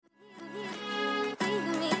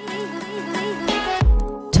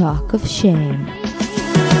Talk of Shame.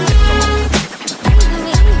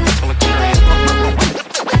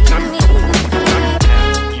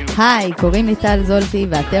 היי, קוראים לי טל זולטי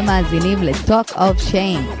ואתם מאזינים ל-Talk of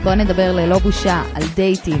Shame. בואו נדבר ללא בושה על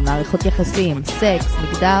דייטים, מערכות יחסים, סקס,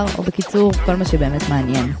 מגדר, או בקיצור, כל מה שבאמת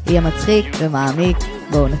מעניין. יהיה מצחיק ומעמיק,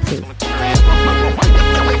 בואו נתחיל.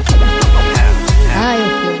 היי,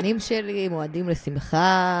 אופיונים שלי, מועדים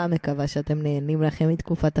לשמחה, מקווה שאתם נהנים לכם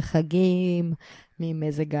מתקופת החגים,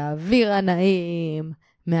 ממזג האוויר הנעים,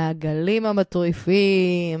 מהגלים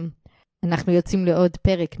המטריפים. אנחנו יוצאים לעוד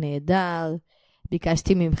פרק נהדר.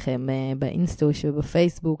 ביקשתי מכם באינסטוש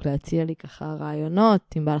ובפייסבוק להציע לי ככה רעיונות,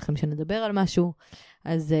 אם בא לכם שנדבר על משהו.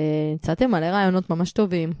 אז הצעתם מלא רעיונות ממש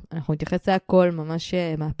טובים. אנחנו נתייחס להכל ממש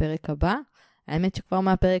מהפרק הבא. האמת שכבר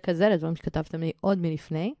מהפרק הזה, לדברים שכתבתם לי עוד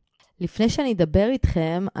מלפני. לפני שאני אדבר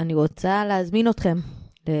איתכם, אני רוצה להזמין אתכם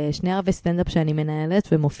לשני ערבי סטנדאפ שאני מנהלת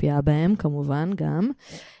ומופיעה בהם, כמובן גם,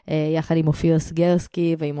 יחד עם אופיר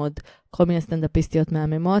סגרסקי ועם עוד כל מיני סטנדאפיסטיות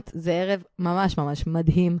מהממות. זה ערב ממש ממש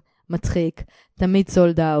מדהים, מצחיק, תמיד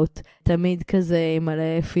סולד אאוט, תמיד כזה עם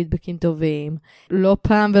מלא פידבקים טובים. לא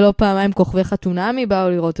פעם ולא פעמיים כוכבי חתונמי באו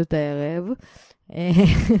לראות את הערב.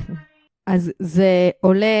 אז זה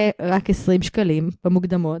עולה רק 20 שקלים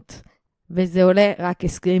במוקדמות. וזה עולה רק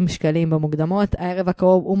 20 שקלים במוקדמות. הערב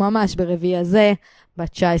הקרוב הוא ממש ברביעי הזה,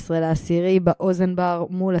 ב-19 לעשירי, באוזן בר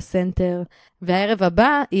מול הסנטר. והערב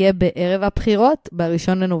הבא יהיה בערב הבחירות,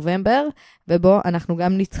 ב1 לנובמבר, ובו אנחנו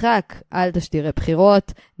גם נצחק על תשדירי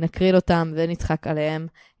בחירות, נקריל אותם ונצחק עליהם.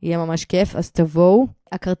 יהיה ממש כיף, אז תבואו.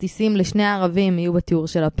 הכרטיסים לשני הערבים יהיו בתיאור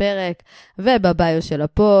של הפרק, ובביו של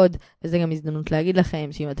הפוד, וזה גם הזדמנות להגיד לכם,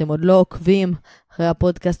 שאם אתם עוד לא עוקבים אחרי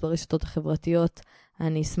הפודקאסט ברשתות החברתיות,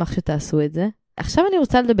 אני אשמח שתעשו את זה. עכשיו אני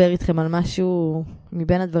רוצה לדבר איתכם על משהו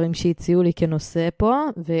מבין הדברים שהציעו לי כנושא פה,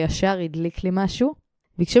 וישר הדליק לי משהו.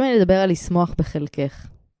 ביקשו ממני לדבר על לשמוח בחלקך.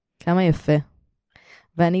 כמה יפה.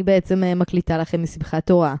 ואני בעצם מקליטה לכם משמחת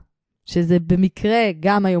תורה, שזה במקרה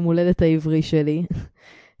גם היום הולדת העברי שלי.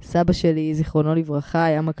 סבא שלי, זיכרונו לברכה,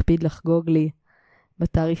 היה מקפיד לחגוג לי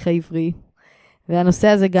בתאריך העברי. והנושא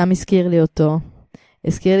הזה גם הזכיר לי אותו.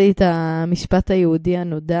 הזכיר לי את המשפט היהודי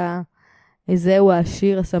הנודע, איזהו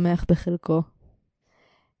העשיר השמח בחלקו.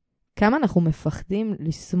 כמה אנחנו מפחדים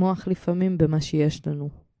לשמוח לפעמים במה שיש לנו,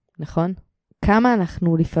 נכון? כמה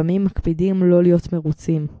אנחנו לפעמים מקפידים לא להיות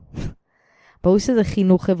מרוצים. ברור שזה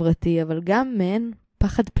חינוך חברתי, אבל גם מעין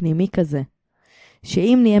פחד פנימי כזה.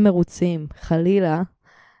 שאם נהיה מרוצים, חלילה,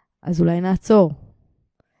 אז אולי נעצור.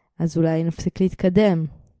 אז אולי נפסיק להתקדם.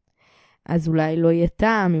 אז אולי לא יהיה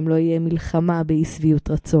טעם אם לא יהיה מלחמה באי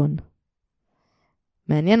שביעות רצון.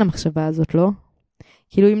 מעניין המחשבה הזאת, לא?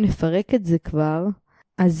 כאילו אם נפרק את זה כבר,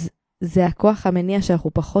 אז זה הכוח המניע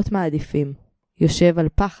שאנחנו פחות מעדיפים. יושב על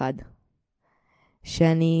פחד.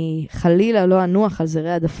 שאני חלילה לא אנוח על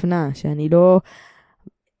זרי הדפנה, שאני לא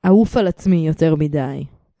אעוף על עצמי יותר מדי.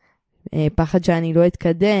 פחד שאני לא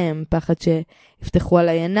אתקדם, פחד שיפתחו על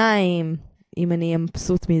העיניים, אם אני אהיה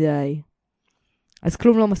מבסוט מדי. אז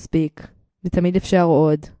כלום לא מספיק, ותמיד אפשר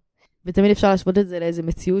עוד. ותמיד אפשר להשוות את זה לאיזו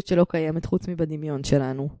מציאות שלא קיימת חוץ מבדמיון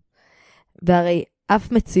שלנו. והרי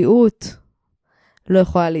אף מציאות לא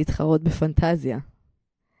יכולה להתחרות בפנטזיה.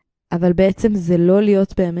 אבל בעצם זה לא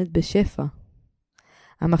להיות באמת בשפע.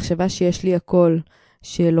 המחשבה שיש לי הכל,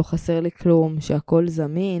 שלא חסר לי כלום, שהכל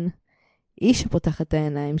זמין, היא שפותחת את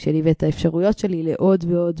העיניים שלי ואת האפשרויות שלי לעוד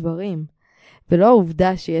ועוד דברים. ולא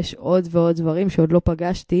העובדה שיש עוד ועוד דברים שעוד לא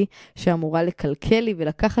פגשתי, שאמורה לקלקל לי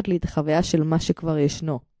ולקחת לי את החוויה של מה שכבר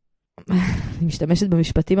ישנו. אני משתמשת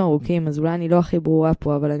במשפטים ארוכים, אז אולי אני לא הכי ברורה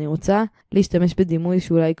פה, אבל אני רוצה להשתמש בדימוי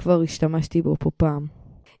שאולי כבר השתמשתי בו פה פעם.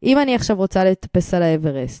 אם אני עכשיו רוצה לטפס על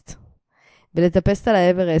האברסט, ולטפס על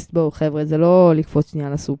האברסט, בואו חבר'ה, זה לא לקפוץ שנייה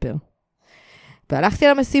לסופר. והלכתי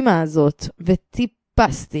למשימה הזאת,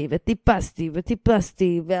 וטיפסתי,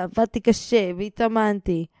 ועבדתי קשה,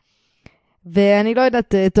 והתאמנתי. ואני לא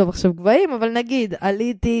יודעת טוב עכשיו גבהים, אבל נגיד,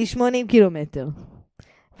 עליתי 80 קילומטר.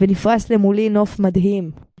 ונפרס למולי נוף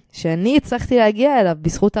מדהים. שאני הצלחתי להגיע אליו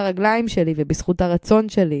בזכות הרגליים שלי ובזכות הרצון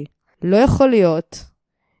שלי. לא יכול להיות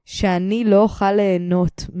שאני לא אוכל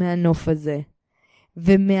ליהנות מהנוף הזה,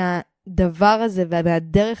 ומהדבר הזה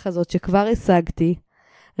ומהדרך הזאת שכבר השגתי,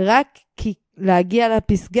 רק כי להגיע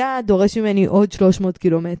לפסגה דורש ממני עוד 300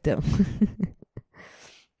 קילומטר.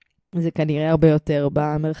 זה כנראה הרבה יותר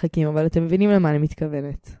במרחקים, אבל אתם מבינים למה אני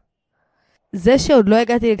מתכוונת. זה שעוד לא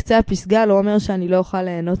הגעתי לקצה הפסגה לא אומר שאני לא אוכל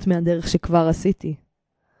ליהנות מהדרך שכבר עשיתי.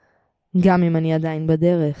 גם אם אני עדיין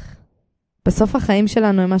בדרך. בסוף החיים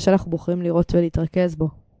שלנו הם מה שאנחנו בוחרים לראות ולהתרכז בו.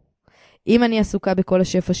 אם אני עסוקה בכל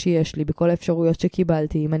השפע שיש לי, בכל האפשרויות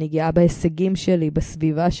שקיבלתי, אם אני גאה בהישגים שלי,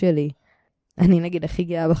 בסביבה שלי, אני נגיד הכי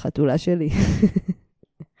גאה בחתולה שלי.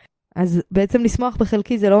 אז בעצם לשמוח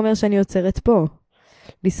בחלקי זה לא אומר שאני יוצרת פה.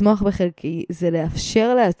 לשמוח בחלקי זה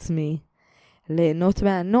לאפשר לעצמי ליהנות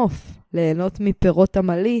מהנוף, ליהנות מפירות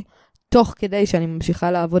עמלי, תוך כדי שאני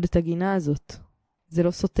ממשיכה לעבוד את הגינה הזאת. זה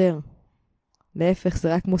לא סותר. להפך,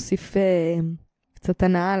 זה רק מוסיף קצת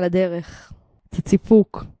הנאה לדרך, קצת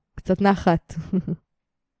סיפוק, קצת נחת.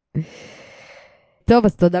 טוב,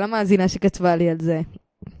 אז תודה למאזינה שכתבה לי על זה.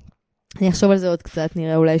 אני אחשוב על זה עוד קצת,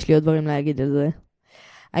 נראה, אולי יש לי עוד דברים להגיד על זה.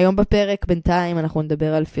 היום בפרק, בינתיים, אנחנו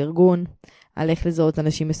נדבר על פרגון, על איך לזהות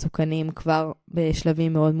אנשים מסוכנים כבר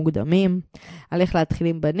בשלבים מאוד מוקדמים, על איך להתחיל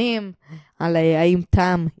עם בנים, על האם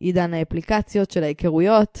תם עידן האפליקציות של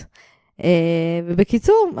ההיכרויות,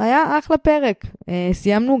 ובקיצור, היה אחלה פרק.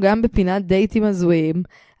 סיימנו גם בפינת דייטים הזויים,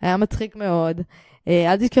 היה מצחיק מאוד.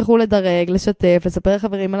 אל תשכחו לדרג, לשתף, לספר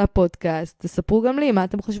לחברים על הפודקאסט, תספרו גם לי מה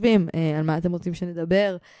אתם חושבים, על מה אתם רוצים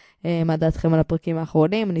שנדבר, מה דעתכם על הפרקים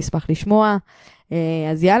האחרונים, אני אשמח לשמוע.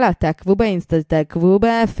 אז יאללה, תעקבו באינסטה, תעקבו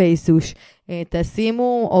בפייסבוק,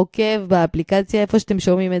 תשימו עוקב באפליקציה איפה שאתם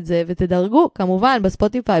שומעים את זה, ותדרגו, כמובן,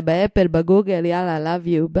 בספוטיפיי, באפל, בגוגל, יאללה, love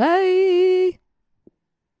you, ביי!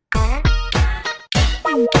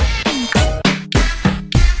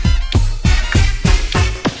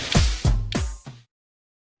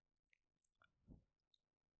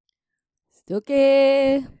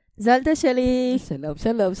 סטוקי! זלטה שלי. שלום,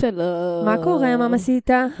 שלום, שלום. מה קורה,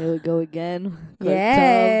 ממסיתה? Here we go again. כל טוב,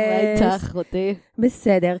 מה איתך אותי?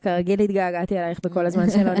 בסדר, כרגיל התגעגעתי עלייך בכל הזמן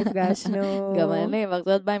שלא נפגשנו. גם אני,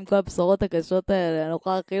 ועכשיו את באה עם כל הבשורות הקשות האלה, אני לא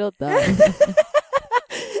יכולה להכיל אותה.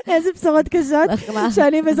 איזה בשורות קשות,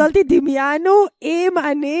 שאני וזולטי דמיינו, אם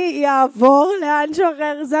אני אעבור לאנשהו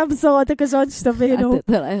אחר, זה הבשורות הקשות שתבינו. את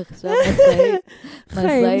עלייך עכשיו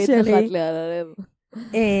מסעית אחת לי על הלב.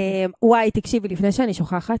 וואי, תקשיבי, לפני שאני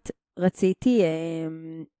שוכחת, רציתי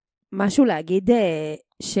משהו להגיד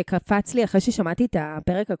שקפץ לי אחרי ששמעתי את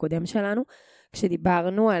הפרק הקודם שלנו,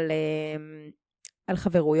 כשדיברנו על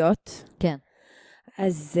חברויות. כן.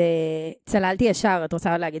 אז צללתי ישר, את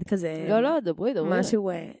רוצה להגיד כזה? לא, לא, דברי. משהו,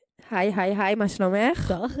 היי, מה שלומך?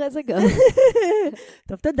 אפשר אחרי זה גם.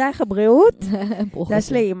 טוב, תודה, איך הבריאות? ברוכה.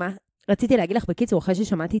 דש לאמא. רציתי להגיד לך בקיצור, אחרי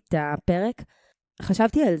ששמעתי את הפרק,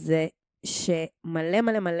 חשבתי על זה שמלא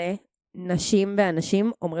מלא מלא נשים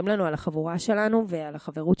ואנשים אומרים לנו על החבורה שלנו ועל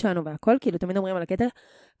החברות שלנו והכל, כאילו תמיד אומרים על הקטע,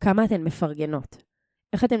 כמה אתן מפרגנות.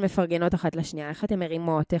 איך אתן מפרגנות אחת לשנייה, איך אתן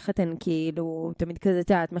מרימות, איך אתן כאילו, תמיד כזה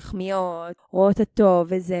תעת, מחמיאות, רואות הטוב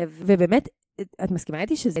וזה, ובאמת, את מסכימה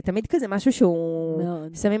איתי שזה תמיד כזה משהו שהוא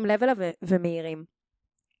מאוד. שמים לב אליו ומהירים.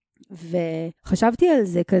 וחשבתי על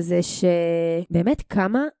זה כזה שבאמת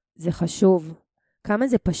כמה זה חשוב, כמה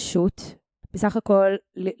זה פשוט, בסך הכל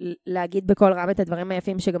להגיד בכל רם את הדברים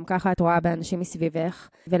היפים שגם ככה את רואה באנשים מסביבך,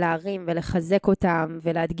 ולהרים ולחזק אותם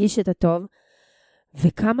ולהדגיש את הטוב,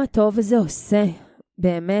 וכמה טוב זה עושה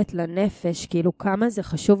באמת לנפש, כאילו כמה זה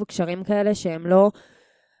חשוב קשרים כאלה שהם לא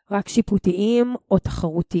רק שיפוטיים או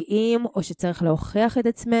תחרותיים, או שצריך להוכיח את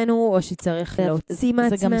עצמנו, או שצריך להוציא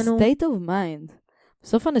מעצמנו. זה גם state of mind.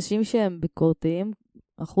 בסוף אנשים שהם ביקורתיים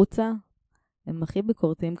החוצה, הם הכי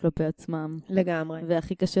ביקורתיים כלפי עצמם. לגמרי.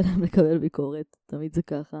 והכי קשה להם לקבל ביקורת. תמיד זה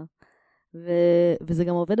ככה. וזה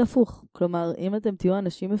גם עובד הפוך. כלומר, אם אתם תהיו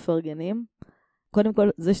אנשים מפרגנים, קודם כל,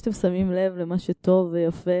 זה שאתם שמים לב למה שטוב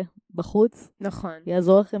ויפה בחוץ, נכון.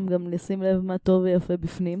 יעזור לכם גם לשים לב מה טוב ויפה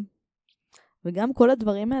בפנים. וגם כל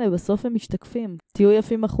הדברים האלה בסוף הם משתקפים. תהיו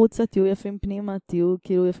יפים החוצה, תהיו יפים פנימה, תהיו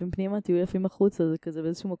כאילו יפים פנימה, תהיו יפים החוצה, זה כזה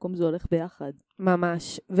באיזשהו מקום זה הולך ביחד.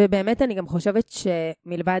 ממש. ובאמת אני גם חושבת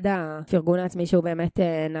שמלבד הפרגון העצמי שהוא באמת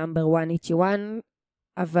number one each one,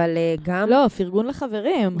 אבל גם... לא, פרגון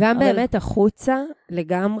לחברים. גם אבל... באמת החוצה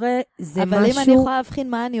לגמרי זה אבל משהו... אבל אם אני יכולה להבחין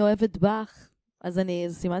מה אני אוהבת בך, אז זה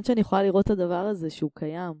סימן שאני יכולה לראות את הדבר הזה שהוא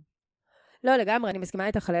קיים. לא, לגמרי, אני מסכימה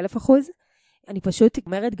איתך על 1000%. אני פשוט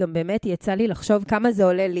אומרת, גם באמת יצא לי לחשוב כמה זה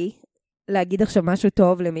עולה לי, להגיד עכשיו משהו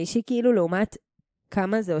טוב למישהי, כאילו לעומת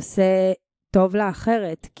כמה זה עושה טוב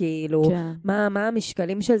לאחרת, כאילו, כן. מה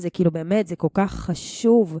המשקלים של זה, כאילו באמת, זה כל כך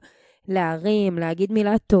חשוב להרים, להגיד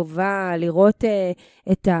מילה טובה, לראות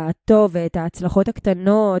את הטוב ואת ההצלחות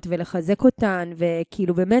הקטנות, ולחזק אותן,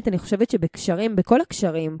 וכאילו באמת, אני חושבת שבקשרים, בכל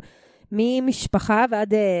הקשרים, ממשפחה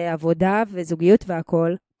ועד עבודה וזוגיות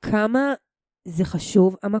והכל, כמה זה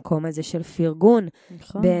חשוב המקום הזה של פרגון.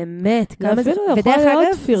 נכון. באמת. כמה זה... ודרך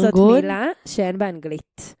אגב, זאת מילה שאין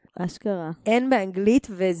באנגלית. אשכרה. אין באנגלית,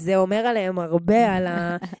 וזה אומר עליהם הרבה, על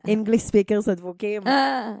ה-English speakers הדבוקים.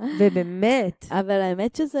 ובאמת. אבל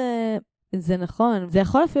האמת שזה נכון. זה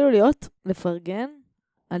יכול אפילו להיות לפרגן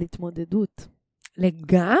על התמודדות.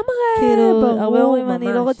 לגמרי, כאילו, ברור, הרבה אומרים, ממש.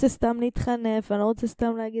 אני לא רוצה סתם להתחנף, אני לא רוצה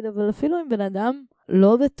סתם להגיד, אבל אפילו אם בן אדם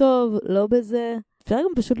לא בטוב, לא בזה, אפשר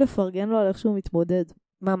גם פשוט לפרגן לו על איך שהוא מתמודד.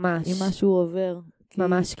 ממש. עם מה שהוא עובר.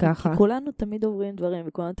 ממש ככה. כי כולנו תמיד עוברים דברים,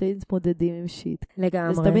 וכולנו תמיד מתמודדים עם שיט. לגמרי.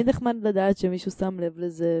 אז תמיד נחמד לדעת שמישהו שם לב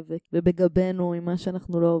לזה, ובגבנו עם מה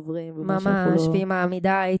שאנחנו לא עוברים, ומה שאנחנו לא... ממש, ועם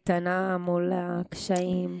העמידה האיתנה מול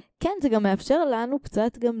הקשיים. כן, זה גם מאפשר לנו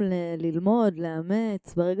קצת גם ללמוד,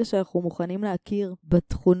 לאמץ, ברגע שאנחנו מוכנים להכיר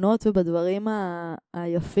בתכונות ובדברים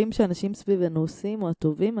היפים שאנשים סביבנו עושים, או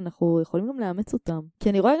הטובים, אנחנו יכולים גם לאמץ אותם. כי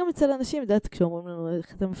אני רואה גם אצל אנשים, יודעת, כשאומרים לנו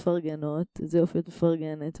איך אתם מפרגנות, זה יופי את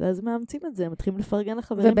מפרגנת, ואז מאמצים את זה, מתחילים לפרגן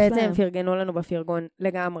לחברים שלהם. ובעצם פרגנו לנו בפרגון,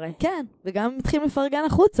 לגמרי. כן, וגם מתחילים לפרגן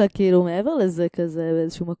החוצה, כאילו, מעבר לזה כזה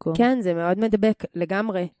באיזשהו מקום. כן, זה מאוד מדבק,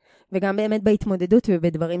 לגמרי. וגם באמת בהתמודדות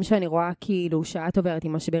ובדברים שאני רואה כאילו שאת עוברת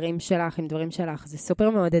עם משברים שלך, עם דברים שלך, זה סופר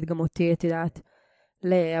מעודד גם אותי, את יודעת,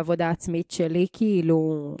 לעבודה עצמית שלי,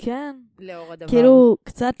 כאילו... כן. לאור הדבר. כאילו,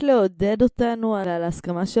 קצת לעודד אותנו על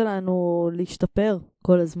ההסכמה שלנו להשתפר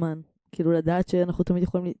כל הזמן. כאילו, לדעת שאנחנו תמיד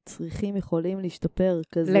יכולים להשתפר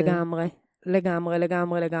כזה. לגמרי, לגמרי,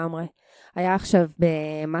 לגמרי, לגמרי. היה עכשיו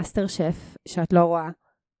במאסטר שף, שאת לא רואה,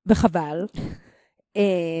 וחבל.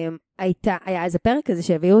 היה איזה פרק כזה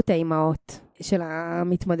שהביאו את האימהות של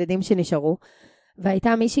המתמודדים שנשארו,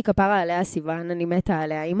 והייתה מישהי כפרה עליה סיוון, אני מתה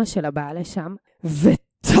עליה, אימא שלה באה לשם,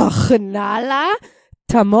 ותחנה לה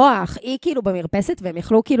את המוח. היא כאילו במרפסת, והם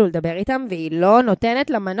יכלו כאילו לדבר איתם, והיא לא נותנת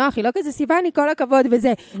למנוח, היא לא כזה סיוון, כל הכבוד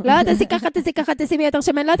וזה. לא, תעשי ככה, תשימי יותר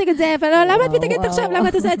שמן, לא תגיד זה, ולא, למה את מתגנת עכשיו, למה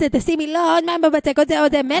את עושה את זה? תשימי לא עוד מים בבצק,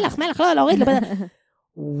 עוד מלח, לא, להוריד.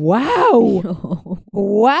 וואו,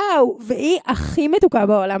 וואו, והיא הכי מתוקה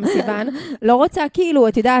בעולם סיוון, לא רוצה כאילו,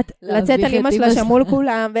 את יודעת, לצאת על אמא שלה שמול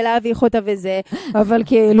כולם ולהביך אותה וזה, אבל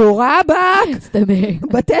כאילו רבק,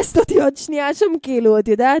 בטסט אותי עוד שנייה שם כאילו, את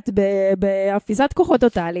יודעת, באפיסת כוחות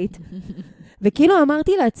טוטלית, וכאילו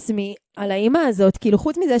אמרתי לעצמי על האמא הזאת, כאילו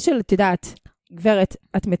חוץ מזה של, את יודעת, גברת,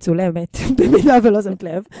 את מצולמת, במידה ולא שמת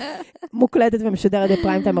לב, מוקלטת ומשודרת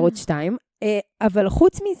בפריים טיים ערוץ 2, אבל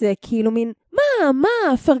חוץ מזה, כאילו מין,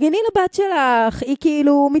 מה, פרגני לבת שלך, היא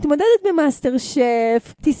כאילו מתמודדת במאסטר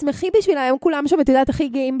שף, תשמחי בשבילה, הם כולם שם, את יודעת, הכי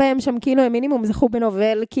גאים בהם שם, כאילו הם מינימום זכו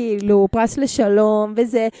בנובל, כאילו, פרס לשלום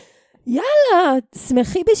וזה, יאללה,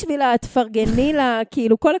 שמחי בשבילה, תפרגני לה,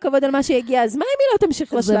 כאילו, כל הכבוד על מה שהגיע, אז מה אם היא לא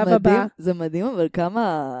תמשיך לשלב הבא? זה מדהים, אבל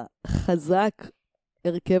כמה חזק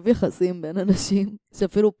הרכב יחסים בין אנשים,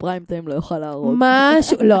 שאפילו פריים טיים לא יוכל להראות.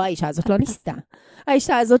 משהו, לא, האישה הזאת לא ניסתה.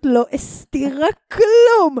 האישה הזאת לא הסתירה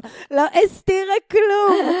כלום. לא הסתירה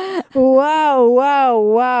כלום. וואו,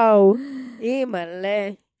 וואו, וואו. היא מלא.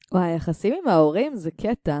 וואי, יחסים עם ההורים זה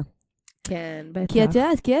קטע. כן, בטח. כי את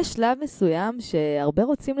יודעת, כי יש שלב מסוים שהרבה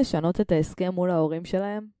רוצים לשנות את ההסכם מול ההורים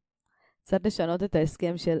שלהם. קצת לשנות את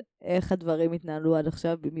ההסכם של איך הדברים התנהלו עד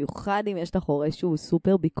עכשיו, במיוחד אם יש לך הורה שהוא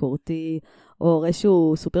סופר ביקורתי, או הורה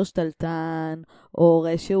שהוא סופר שתלטן, או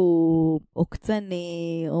הורה שהוא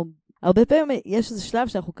עוקצני, או... הרבה פעמים יש איזה שלב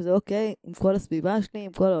שאנחנו כזה, אוקיי, עם כל הסביבה שלי,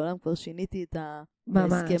 עם כל העולם, כבר שיניתי את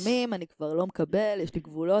ההסכמים, אני כבר לא מקבל, יש לי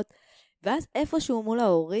גבולות. ואז איפשהו מול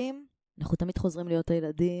ההורים, אנחנו תמיד חוזרים להיות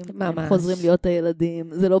הילדים. ממש. הם חוזרים להיות הילדים.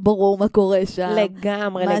 זה לא ברור מה קורה שם.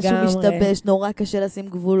 לגמרי, משהו משתבש, נורא קשה לשים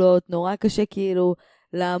גבולות, נורא קשה כאילו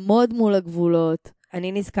לעמוד מול הגבולות.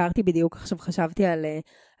 אני נזכרתי בדיוק, עכשיו חשבתי על,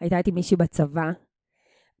 הייתה איתי מישהי בצבא.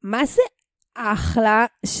 מה זה אחלה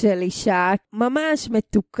של אישה, ממש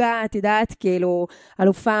מתוקה, את יודעת, כאילו,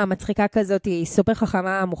 אלופה, מצחיקה כזאת, היא סופר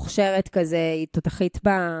חכמה, מוכשרת כזה, היא תותחית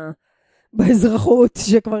באזרחות,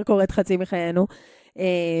 שכבר קורית חצי מחיינו.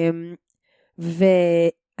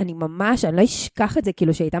 ואני ממש, אני לא אשכח את זה,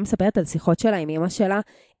 כאילו שהייתה מספרת על שיחות שלה עם אמא שלה,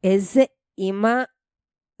 איזה אמא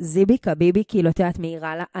זיביקה ביבי, כאילו, את יודעת,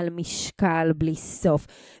 מהירה לה על משקל בלי סוף,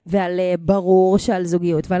 ועל ברור שעל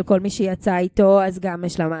זוגיות, ועל כל מי שיצא איתו, אז גם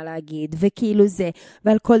יש לה מה להגיד, וכאילו זה,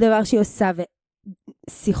 ועל כל דבר שהיא עושה,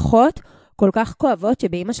 ושיחות כל כך כואבות,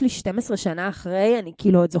 שבאמא שלי 12 שנה אחרי, אני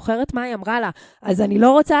כאילו עוד זוכרת מה היא אמרה לה, אז אני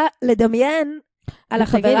לא רוצה לדמיין על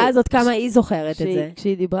החברה הזאת כמה היא זוכרת את זה.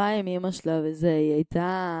 כשהיא דיברה עם אמא שלה וזה, היא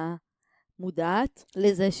הייתה מודעת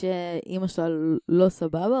לזה שאמא שלה לא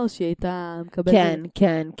סבבה, או שהיא הייתה מקבלת? כן,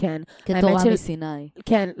 כן, כן. כתורה מסיני.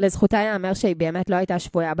 כן, לזכותה יאמר שהיא באמת לא הייתה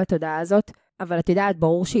שבויה בתודעה הזאת, אבל את יודעת,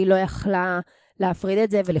 ברור שהיא לא יכלה להפריד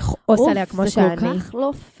את זה ולכעוס עליה כמו שאני. זה כל כך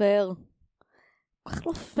לא פייר. כל כך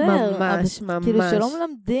לא פייר. ממש, ממש. כאילו שלא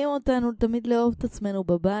מלמדים אותנו תמיד לאהוב את עצמנו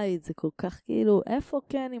בבית, זה כל כך כאילו, איפה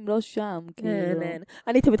כן אם לא שם? כן,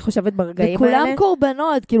 אני תמיד חושבת ברגעים האלה. וכולם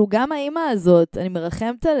קורבנות, כאילו גם האמא הזאת, אני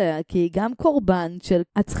מרחמת עליה, כי היא גם קורבן של,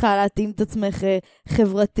 את צריכה להתאים את עצמך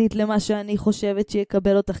חברתית למה שאני חושבת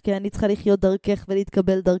שיקבל אותך, כי אני צריכה לחיות דרכך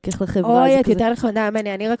ולהתקבל דרכך לחברה. אוי, את יותר נחמדה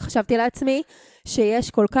ממני, אני רק חשבתי לעצמי,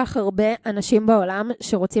 שיש כל כך הרבה אנשים בעולם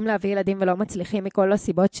שרוצים להביא ילדים ולא מצליחים מכל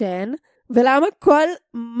הסיבות שהן, ולמה כל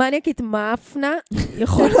מניאקית מאפנה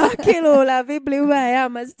יכולה כאילו להביא בלי בעיה?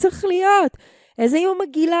 מה זה צריך להיות? איזה יום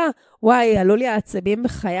מגילה? וואי, עלו לי העצבים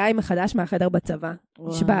בחיי מחדש מהחדר בצבא.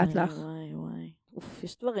 נשבעת לך. וואי. אוף,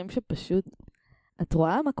 יש דברים שפשוט... את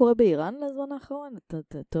רואה מה קורה באיראן לזמן האחרון?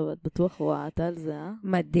 טוב, את בטוח רואה, אתה על זה, אה?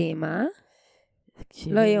 מדהים, אה?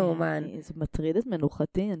 לא יאומן. זה מטריד את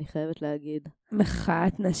מנוחתי, אני חייבת להגיד.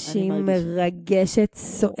 מחאת נשים מרגשת,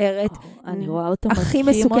 סוערת. אני רואה אותם, הכי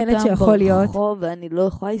מסוכנת שיכול להיות. ברחוב, ואני לא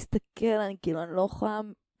יכולה להסתכל, אני לא יכולה...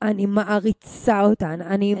 אני מעריצה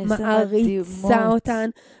אותן,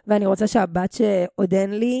 ואני רוצה שהבת שעוד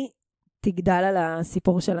אין לי, תגדל על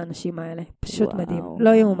הסיפור של הנשים האלה. פשוט מדהים. לא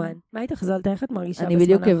יאומן. מה איתך זולטה? איך את מרגישה בזמן האחרון?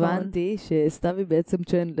 אני בדיוק הבנתי שסתיו היא בעצם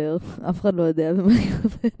צ'נדלר, אף אחד לא יודע במה היא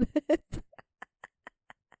עובדת.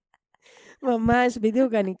 ממש,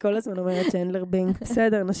 בדיוק, אני כל הזמן אומרת צ'נדלר בינג.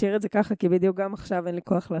 בסדר, נשאיר את זה ככה, כי בדיוק גם עכשיו אין לי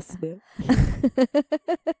כוח להסביר.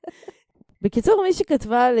 בקיצור, מי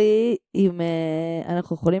שכתבה לי, אם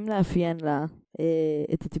אנחנו יכולים לאפיין לה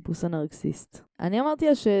את הטיפוס הנרקסיסט. אני אמרתי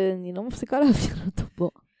לה שאני לא מפסיקה לאפיין אותו פה.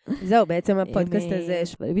 זהו, בעצם הפודקאסט הזה...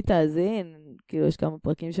 אם היא תאזין, כאילו יש כמה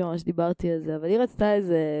פרקים שממש דיברתי על זה, אבל היא רצתה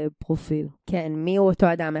איזה פרופיל. כן, מי הוא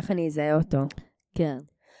אותו אדם, איך אני אזהה אותו. כן.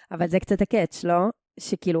 אבל זה קצת הקאץ', לא?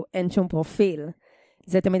 שכאילו אין שום פרופיל.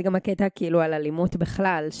 זה תמיד גם הקטע כאילו על אלימות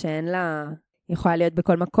בכלל, שאין לה... יכולה להיות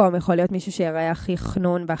בכל מקום, יכול להיות מישהו שיראה הכי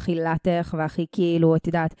חנון והכי לטח והכי כאילו, את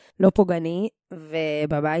יודעת, לא פוגעני,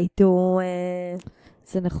 ובבית הוא...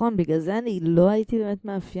 זה נכון, בגלל זה אני לא הייתי באמת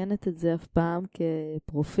מאפיינת את זה אף פעם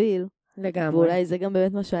כפרופיל. לגמרי. ואולי זה גם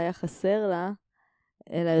באמת מה שהיה חסר לה,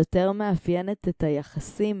 אלא יותר מאפיינת את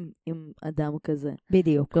היחסים עם אדם כזה.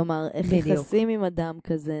 בדיוק. כלומר, איך יחסים עם אדם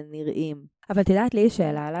כזה נראים. אבל תדעת לי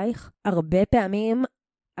שאלה עלייך, הרבה פעמים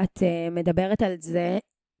את מדברת על זה,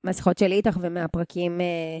 מהשיחות שלי איתך ומהפרקים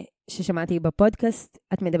ששמעתי בפודקאסט,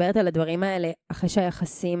 את מדברת על הדברים האלה אחרי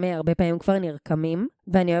שהיחסים הרבה פעמים כבר נרקמים,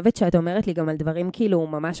 ואני אוהבת שאת אומרת לי גם על דברים כאילו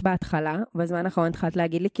ממש בהתחלה, בזמן האחרון התחלת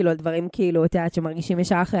להגיד לי כאילו על דברים כאילו, את יודעת, שמרגישים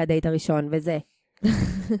ישר אחרי הדייט הראשון וזה.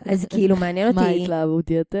 אז כאילו מעניין אותי... מה,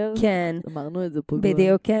 התלהבות יותר? כן. אמרנו את זה פה.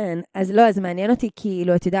 בדיוק, כן. אז לא, אז מעניין אותי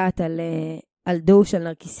כאילו, את יודעת, על דוש, על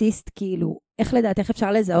נרקיסיסט, כאילו, איך לדעת, איך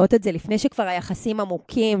אפשר לזהות את זה לפני שכבר היחסים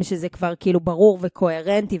עמוקים, שזה כבר כאילו ברור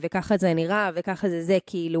וקוהרנטי, וככה זה נראה, וככה זה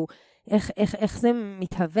כאילו, איך זה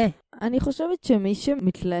מתהווה? אני חושבת שמי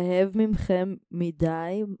שמתלהב ממכם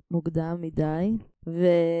מדי, מוקדם מדי,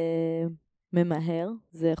 וממהר,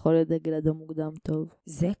 זה יכול להיות דגל אדום מוקדם טוב.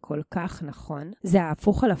 זה כל כך נכון. זה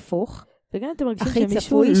ההפוך על הפוך. וגם אתם מרגישים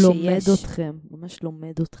שמישהו לומד אתכם, ממש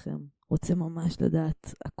לומד אתכם. רוצה ממש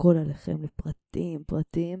לדעת הכל עליכם,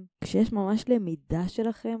 לפרטים. כשיש ממש למידה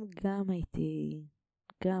שלכם,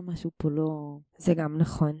 גם משהו פה לא... זה גם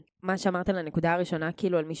נכון. מה שאמרת על הנקודה הראשונה,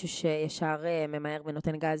 כאילו על מישהו שישר ממהר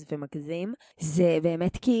ונותן גז ומגזים, זה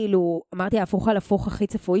באמת כאילו, אמרתי ההפוך על הפוך הכי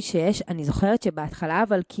צפוי שיש, אני זוכרת שבהתחלה,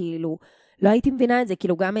 אבל כאילו, לא הייתי מבינה את זה,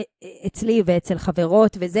 כאילו גם אצלי ואצל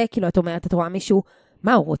חברות וזה, כאילו את אומרת, את רואה מישהו,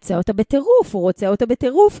 מה, הוא רוצה אותה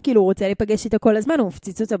בטירוף, כאילו הוא רוצה להיפגש איתה כל הזמן, הוא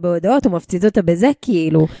מפציץ אותה בהודעות, הוא מפציץ אותה בזה,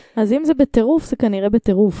 כאילו. אז אם זה בטירוף, זה כנראה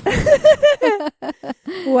בטירוף.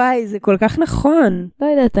 וואי, זה כל כך נכון. לא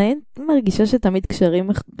יודעת, אני מרגישה שתמיד קשרים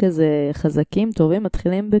כזה חזקים, טובים,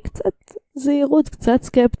 מתחילים בקצת זהירות, קצת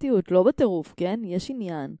סקפטיות, לא בטירוף, כן? יש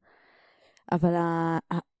עניין. אבל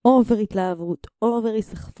האובר התלהבות, אובר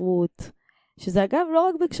הסחפות, שזה אגב לא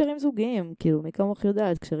רק בקשרים זוגיים, כאילו מי כמוך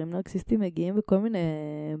יודעת, קשרים נרקסיסטיים מגיעים בכל מיני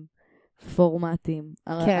פורמטים.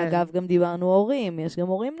 כן. אגב גם דיברנו הורים, יש גם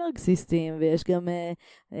הורים נרקסיסטיים, ויש גם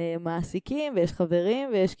מעסיקים, ויש חברים,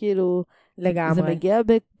 ויש כאילו... לגמרי. זה מגיע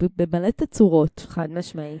במלא תצורות. חד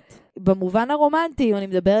משמעית. במובן הרומנטי, אם אני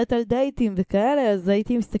מדברת על דייטים וכאלה, אז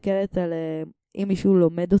הייתי מסתכלת על אם מישהו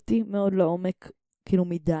לומד אותי מאוד לעומק, כאילו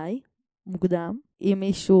מדי, מוקדם. אם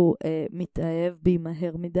מישהו מתאהב בי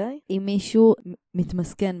מהר מדי, אם מישהו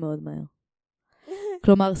מתמסכן מאוד מהר.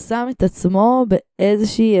 כלומר, שם את עצמו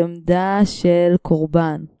באיזושהי עמדה של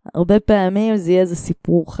קורבן. הרבה פעמים זה יהיה איזה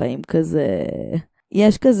סיפור חיים כזה.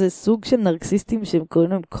 יש כזה סוג של נרקסיסטים שהם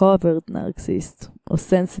קוראים להם covert נרקסיסט, או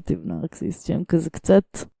sensitive נרקסיסט, שהם כזה קצת,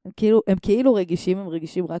 הם כאילו רגישים, הם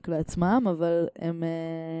רגישים רק לעצמם, אבל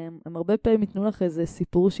הם הרבה פעמים ייתנו לך איזה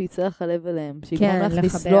סיפור שיצא לך הלב אליהם, שיגמור לך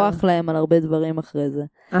לסלוח להם על הרבה דברים אחרי זה.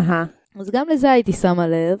 אז גם לזה הייתי שמה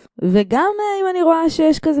לב, וגם אם אני רואה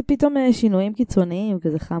שיש כזה פתאום שינויים קיצוניים,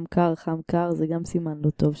 כזה חם קר, זה גם סימן לא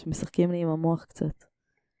טוב, שמשחקים לי עם המוח קצת.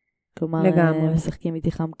 כלומר, משחקים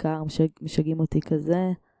איתי חם קר, משגעים אותי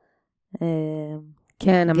כזה.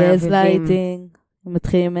 כן, גז לייטינג,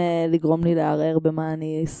 מתחילים לגרום לי לערער במה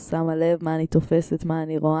אני שמה לב, מה אני תופסת, מה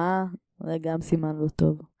אני רואה, זה גם סימן לא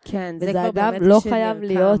טוב. כן, זה אגב לא חייב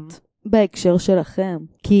להיות בהקשר שלכם.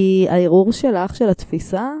 כי הערעור שלך, של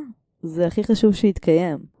התפיסה, זה הכי חשוב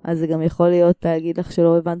שיתקיים. אז זה גם יכול להיות להגיד לך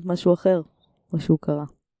שלא הבנת משהו אחר, משהו קרה.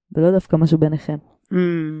 ולא דווקא משהו ביניכם.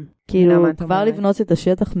 כאילו, כבר לבנות את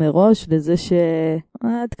השטח מראש לזה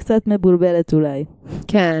שאת קצת מבולבלת אולי.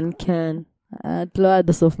 כן, כן. את לא עד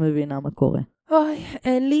הסוף מבינה מה קורה. אוי,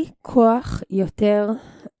 אין לי כוח יותר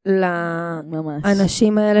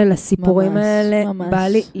לאנשים האלה, לסיפורים האלה. ממש. בא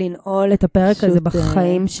לי לנעול את הפרק הזה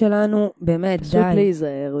בחיים שלנו. באמת, די. פשוט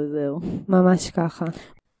להיזהר וזהו. ממש ככה.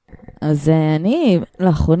 אז אני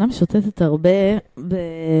לאחרונה משוטטת הרבה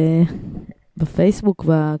בפייסבוק,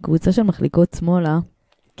 בקבוצה של מחליקות שמאלה.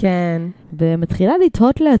 כן. ומתחילה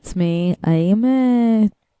לתהות לעצמי, האם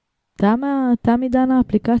תם עידן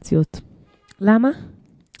האפליקציות. למה?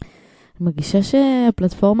 אני מרגישה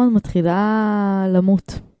שהפלטפורמה מתחילה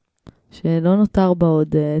למות. שלא נותר בה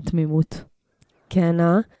עוד תמימות. כן,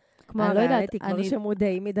 כמו הריאליטי, כבר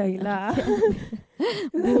שמודעים מדי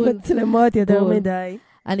מצלמות יותר מדי.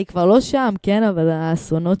 אני כבר לא שם, כן, אבל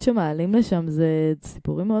האסונות שמעלים לשם זה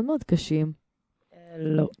סיפורים מאוד מאוד קשים.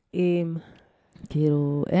 אלוהים.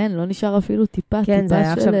 כאילו, אין, לא נשאר אפילו טיפה. כן, זה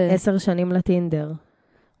היה עכשיו 10 שנים לטינדר.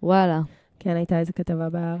 וואלה. כן, הייתה איזה כתבה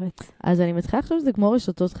בארץ. אז אני מתחילה לחשוב שזה כמו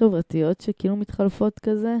רשתות חברתיות שכאילו מתחלפות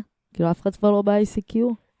כזה. כאילו, אף אחד כבר לא ב-ICQ.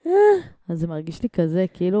 אז זה מרגיש לי כזה,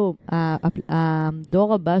 כאילו,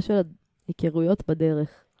 הדור הבא של ההיכרויות בדרך.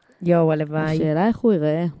 יואו, הלוואי. השאלה איך הוא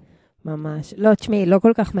ייראה. ממש. לא, תשמעי, לא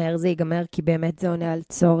כל כך מהר זה ייגמר, כי באמת זה עונה על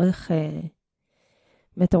צורך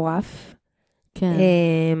מטורף. כן.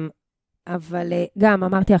 אבל גם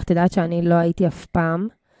אמרתי לך, תדעת שאני לא הייתי אף פעם.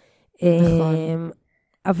 נכון.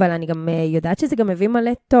 אבל אני גם יודעת שזה גם מביא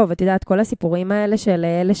מלא טוב. את יודעת, כל הסיפורים האלה של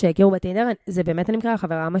אלה שהכירו בטינדר, זה באמת אני מקרה,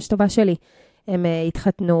 החברה ממש טובה שלי. הם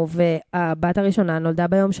התחתנו, והבת הראשונה נולדה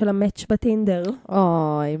ביום של המאץ' בטינדר.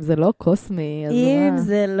 אם זה לא קוסמי, אז מה? אם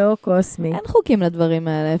זה לא קוסמי. אין חוקים לדברים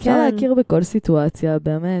האלה, אפשר להכיר בכל סיטואציה,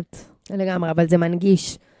 באמת. לגמרי, אבל זה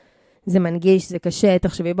מנגיש. זה מנגיש, זה קשה,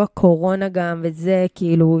 תחשבי בקורונה גם, וזה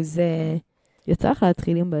כאילו, זה... יצא לך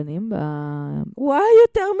להתחיל עם בנים וואי,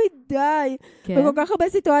 יותר מדי. כן. וכל כך הרבה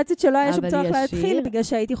סיטואציות שלא היה שום צורך ישיר. להתחיל, בגלל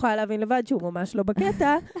שהייתי יכולה להבין לבד שהוא ממש לא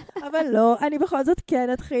בקטע, אבל לא, אני בכל זאת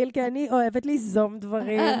כן אתחיל, כי אני אוהבת ליזום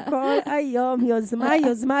דברים, כל היום יוזמה,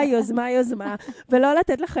 יוזמה, יוזמה, יוזמה, ולא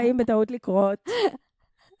לתת לחיים בטעות לקרות.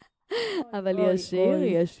 אבל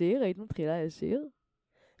ישיר, היית מתחילה ישיר?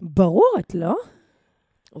 ברור, את לא?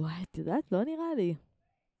 וואי, את יודעת, לא נראה לי.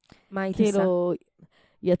 מה היית עושה? כאילו,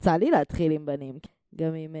 יצא לי להתחיל עם בנים.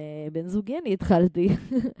 גם עם בן זוגי אני התחלתי.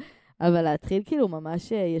 אבל להתחיל כאילו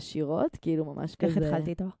ממש ישירות, כאילו ממש כזה... איך התחלתי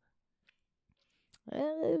איתו?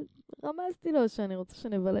 רמזתי לו שאני רוצה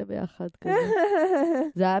שנבלה ביחד כזה.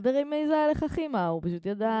 זה היה ברמי זה הלך חימה, הוא פשוט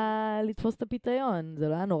ידע לתפוס את הפיתיון. זה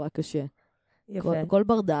לא היה נורא קשה. יפה. כל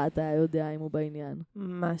בר דעת היה יודע אם הוא בעניין.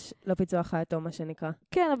 ממש, לא פיצוח חייתו, מה שנקרא.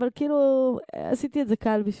 כן, אבל כאילו, עשיתי את זה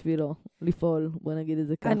קל בשבילו, לפעול, בוא נגיד את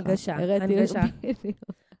זה ככה. הנגשה, הנגשה.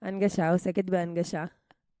 הנגשה, עוסקת בהנגשה.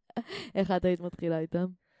 איך את היית מתחילה איתם?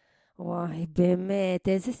 וואי, באמת,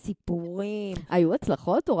 איזה סיפורים. היו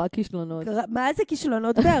הצלחות או רק כישלונות? מה זה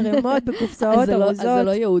כישלונות בערימות, בקופסאות, ארוזות? אז זה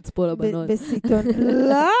לא ייעוץ פה לבנות. בסיטון.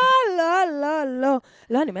 לא, לא, לא, לא.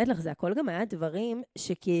 לא, אני אומרת לך, זה הכל גם היה דברים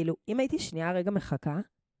שכאילו, אם הייתי שנייה רגע מחכה,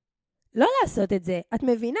 לא לעשות את זה. את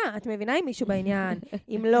מבינה אם מישהו בעניין,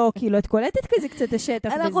 אם לא, כאילו, את קולטת כזה קצת השטח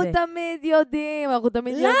בזה. אנחנו תמיד יודעים, אנחנו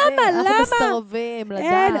מסרבים לדעת.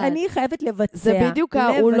 אין, אני חייבת לבצע. זה בדיוק,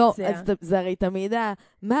 הוא לא, זה הרי תמיד,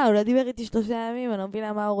 מה, הוא לא דיבר איתי 3 ימים, אני לא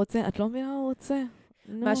מבינה מה הוא רוצה. את לא מבינה מה הוא רוצה.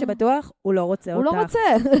 מה שבטוח, הוא לא רוצה אותך. הוא לא רוצה.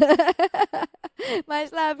 מה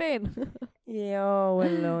יש להבין? יואו,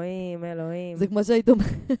 אלוהים, אלוהים. זה כמו שהיית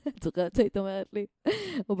אומרת, את זוכרת שהיית אומרת לי,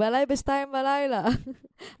 הוא בא אליי 2 בלילה,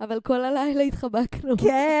 אבל כל הלילה התחבקנו.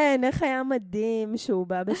 כן, איך היה מדהים שהוא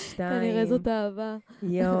בא 2. כנראה זאת אהבה.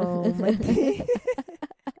 יואו, מדהים.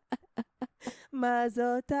 מה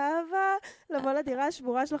זאת אהבה? לבוא לדירה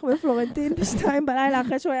השבורה שלך בפלורנטין 2 בלילה,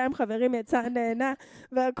 אחרי שהוא היה עם חברים, יצא נהנה,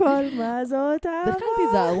 והכל, מה זאת אהבה? בכלל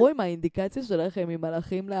תיזהרו עם האינדיקציה שלכם, עם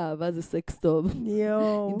מלאכים לאהבה, זה סקס טוב.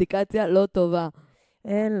 יואו. אינדיקציה לא טובה.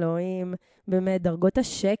 אלוהים. באמת, דרגות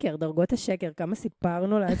השקר, כמה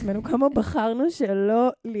סיפרנו לעצמנו, כמה בחרנו שלא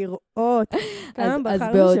לראות. אז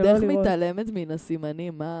בעודך מתעלמת מן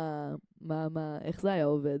הסימנים, איך זה היה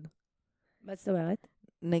עובד? מה זאת אומרת?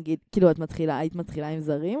 נגיד, כאילו, היית מתחילה עם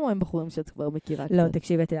זרים, או הם בחורים שאת כבר מכירה קצת? לא,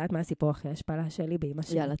 תקשיבי, את יודעת מה הסיפור הכי השפלה שלי באמא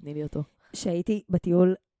שלי? יאללה, תני לי אותו. שהייתי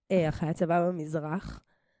בטיול אחרי הצבא במזרח,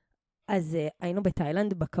 אז היינו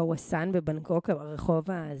בתאילנד, בקוואסן, בבנקוק,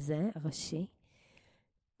 הרחוב הזה, הראשי,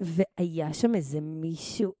 והיה שם איזה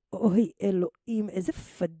מישהו, אוי אלוהים, איזה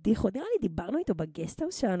פדיח, עוד נראה לי דיברנו איתו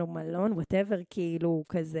בגסטהאוס שלנו, מלון, whatever, כאילו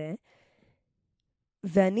כזה.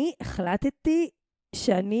 ואני החלטתי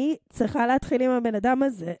שאני צריכה להתחיל עם הבן אדם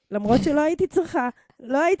הזה, למרות שלא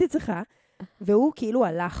הייתי צריכה, והוא כאילו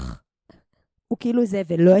הלך. הוא כאילו זה,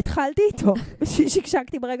 ולא התחלתי איתו.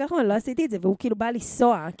 שקשקתי ברגע האחרון, לא עשיתי את זה, והוא כאילו בא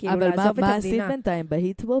לנסוע, כאילו לעזוב את המדינה. אבל מה עשית בינתיים?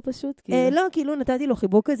 בהיט בו פשוט? לא, כאילו נתתי לו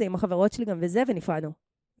חיבוק כזה עם החברות שלי גם וזה, ונפרדנו.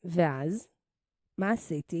 ואז, מה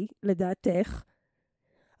עשיתי? לדעתך,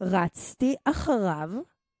 רצתי אחריו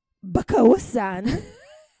בקרוסן,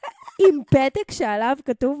 עם פתק שעליו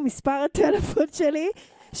כתוב מספר הטלפון שלי,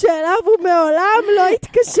 שאליו הוא מעולם לא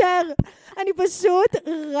התקשר. אני פשוט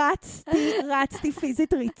רצתי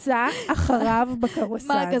פיזית ריצה אחריו בקרוסן.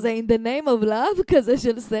 מה, כזה in the name of love? כזה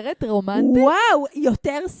של סרט רומנטי? וואו,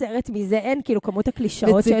 יותר סרט מזה אין, כאילו כמות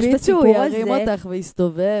הקלישאות שיש בסיפור הזה. וציפית שהוא ירים אותך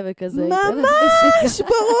ויסתובב וכזה. ממש,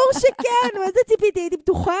 ברור שכן. מה זה ציפיתי? הייתי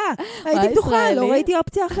פתוחה, לא ראיתי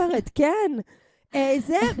אופציה אחרת, כן.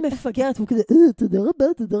 זה מפגרת, הוא כזה, תודה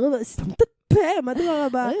רבה, סתם תפה, מה דבר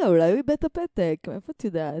רבה? רגע, אולי הוא איבד את הפתק, מאיפה את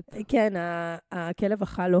יודעת? כן, הכלב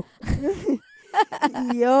אכל לו.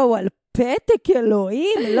 יואו, על פתק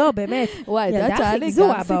אלוהים, לא, באמת. וואי, יודעת שהיה לי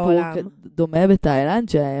גם סיפור דומה בתאילנד,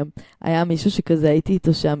 שהיה מישהו שכזה הייתי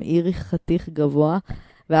איתו שם, אירי חתיך גבוה,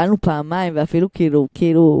 והיה לנו פעמיים, ואפילו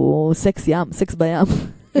כאילו סקס בים.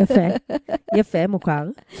 יפה, מוכר.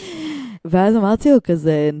 ואז אמרתי לו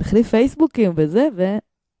כזה, נחליף פייסבוקים וזה,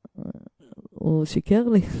 והוא שיקר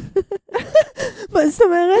לי. מה זאת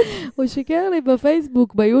אומרת? הוא שיקר לי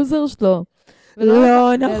בפייסבוק, ביוזר שלו.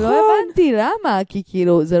 לא, נכון. לא הבנתי למה, כי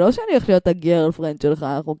כאילו, זה לא שאני הולך להיות הגרלפרנד שלך,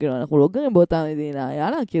 אנחנו לא גרים באותה מדינה,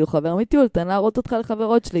 יאללה, כאילו, חבר מטיול, תן להראות אותך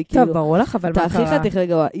לחברות שלי, כאילו. טוב, ברור לך, אבל מה קרה? אתה הכי חתיך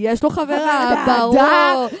לגבוה, יש לו חברה, ברור.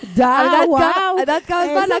 וואו, יודעת כמה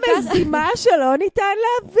זמן לקח? איזה מזימה שלא ניתן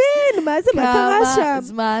להבין, מה קרה שם? כמה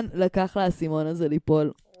זמן לקח לאסימון הזה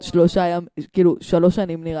ליפול? 3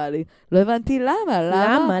 שנים נראה לי. לא הבנתי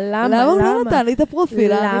למה הוא לא נתן לי את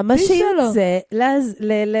הפרופיל האמיתי שלו. למה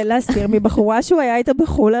שירצה להסתיר מבחורה שהוא היה איתה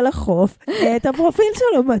בחול על החוף את הפרופיל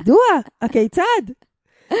שלו? מדוע? הכיצד?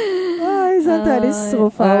 אוי, זאת אני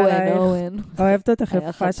שרופה עלייך. אוהבת אותך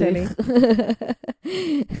יפה שלי.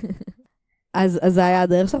 אז זה היה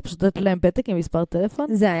הדרך שלך, פשוט לתת להם פתק עם מספר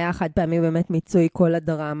טלפון? זה היה חד פעמי באמת מיצוי כל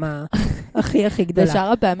הדרמה הכי גדולה.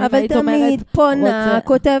 ושאר הפעמים היית אומרת... אבל תמיד פונה,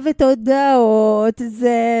 כותבת הודעות,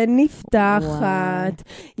 זה נפתחת.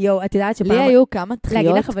 יו, את יודעת שפעם... לי היו כמה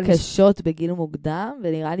דחיות קשות בגיל מוקדם,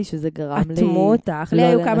 ונראה לי שזה גרם לי... אטמו אותך. לי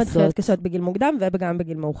היו כמה דחיות קשות בגיל מוקדם, וגם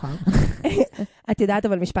בגיל מאוחר. את יודעת,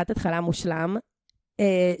 אבל משפט התחלה מושלם,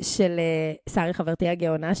 של שרי חברתי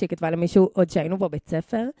הגאונה, שהיא כתבה למישהו עוד שהיינו בו בית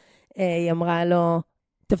ספר, היא אמרה לו,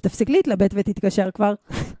 טוב, תפסיק להתלבט ותתקשר כבר.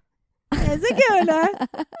 איזה גאונה.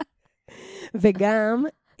 וגם,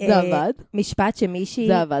 זה עבד? משפט שמישהי...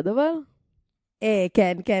 זה עבד אבל?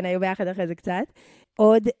 כן, היו ביחד אחרי זה קצת.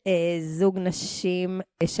 עוד זוג נשים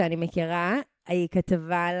שאני מכירה, היא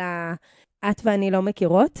כתבה לה, את ואני לא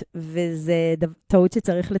מכירות, וזה טעות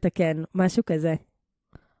שצריך לתקן, משהו כזה.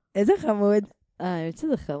 איזה חמוד. האמת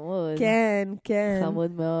שזה חמוד. כן.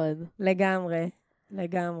 חמוד מאוד.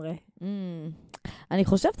 לגמרי. אני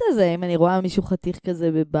חושבת על זה, אם אני רואה מישהו חתיך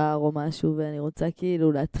כזה בבר או משהו, ואני רוצה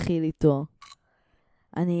כאילו להתחיל איתו.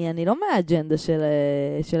 אני לא מהאג'נדה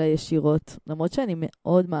של הישירות, למרות שאני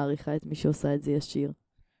מאוד מעריכה את מי שעושה את זה ישיר.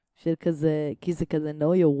 של כזה, כי זה כזה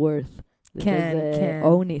know your worth. זה כזה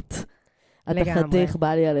own it. אתה חתיך,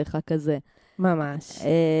 בא לי עליך כזה. ממש.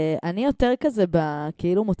 אני יותר כזה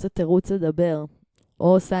כאילו מוצא תירוץ לדבר.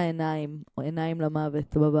 או עושה עיניים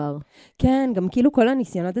למוות בבר. כן, גם כאילו כל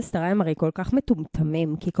הניסיונות הסתרה הם הרי כל כך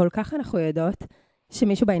מטומטמים, כי כל כך אנחנו יודעות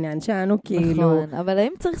שמישהו בעניין שלנו כאילו... נכון, אבל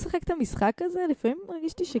האם צריך לשחק את המשחק הזה? לפעמים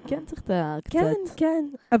מרגישתי שכן צריך את הקצת. כן,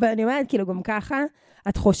 אבל אני אומרת, כאילו גם ככה,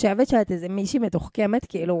 את חושבת שאת איזה מישהי מתוחכמת,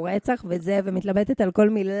 כאילו רצח וזה, ומתלבטת על כל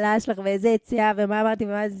מילה שלך, ואיזה יציאה, ומה אמרתי,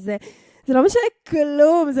 ומה זה... זה לא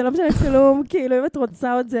משנה כלום, כאילו, אם את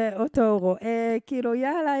רוצה עוד זה, אותו רואה, כאילו,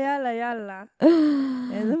 יאללה.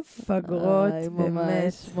 איזה מפגרות,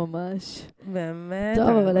 באמת. ממש. באמת. טוב,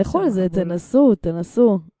 אבל לכו על זה,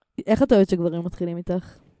 תנסו. איך את אוהבת שגברים מתחילים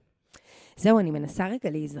איתך? זהו, אני מנסה רגע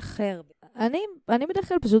להיזכר. אני בדרך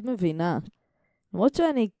כלל פשוט מבינה. למרות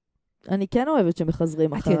אני כן אוהבת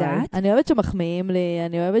שמחזרים אחריי. את יודעת? אני אוהבת שמחמיאים לי,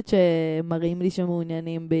 אני אוהבת שמראים לי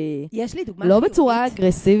שמעוניינים בי. יש לי דוגמה לא חיובית. בצורה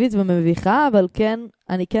אגרסיבית ומביכה, אבל כן,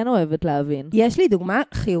 אני כן אוהבת להבין. יש לי דוגמה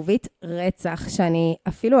חיובית רצח, שאני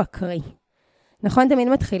אפילו אקריא. נכון, תמיד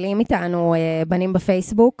מתחילים איתנו בנים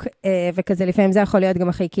בפייסבוק, וכזה לפעמים זה יכול להיות גם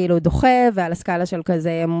הכי כאילו דוחה, ועל הסקאלה של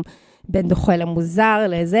כזה בין דוחה למוזר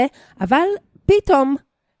לזה, אבל פתאום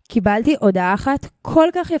קיבלתי הודעה אחת כל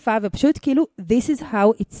כך יפה, ופשוט כאילו, this is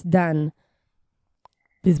how it's done.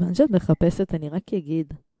 בזמן שאת מחפשת, אני רק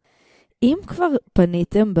אגיד, אם כבר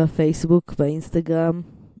פניתם בפייסבוק, באינסטגרם,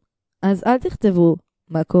 אז אל תכתבו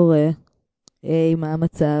מה קורה, מה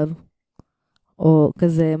המצב, או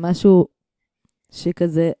כזה משהו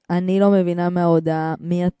שכזה, אני לא מבינה מההודעה,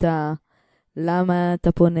 מי אתה, למה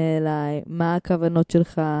אתה פונה אליי, מה הכוונות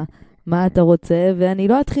שלך, מה אתה רוצה, ואני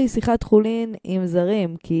לא אתחיל שיחת חולין עם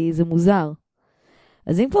זרים, כי זה מוזר.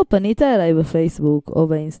 אז אם כבר פנית אליי בפייסבוק, או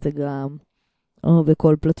באינסטגרם, או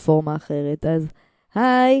בכל פלטפורמה אחרת, אז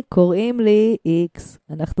היי, קוראים לי X,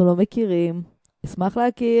 אנחנו לא מכירים, אשמח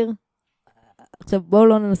להכיר. עכשיו בואו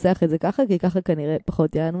לא ננסח את זה ככה, כי ככה כנראה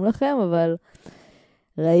פחות יענו לכם, אבל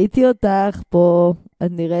ראיתי אותך פה,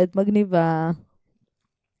 את נראית מגניבה,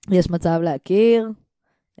 יש מצב להכיר,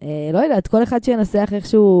 לא יודעת, כל אחד שינסח איך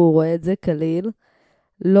שהוא רואה את זה קליל,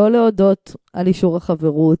 לא להודות על אישור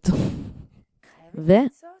החברות,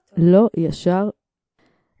 ולא ישר,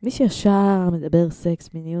 מי שישר מדבר סקס,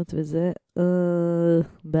 מיניות וזה,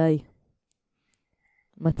 ביי.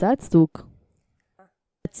 מצאת סטוק.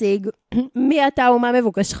 תציג מי אתה ומה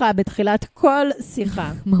מבוקשך בתחילת כל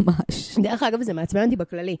שיחה. ממש. דרך אגב, זה מעצבן אותי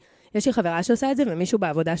בכללי. יש לי חברה שעושה את זה ומישהו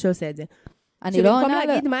בעבודה שעושה את זה. אני לא עונה... שבמקום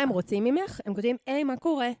להגיד מה הם רוצים ממך, הם כותבים, היי, מה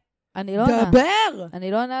קורה? אני לא עונה. דבר!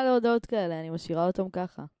 אני לא עונה להודעות כאלה, אני משאירה אותם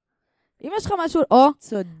ככה. אם יש לך משהו... או,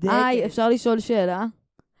 צודקת. אפשר לשאול שאלה?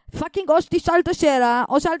 פאקינג או שתשאל את השאלה,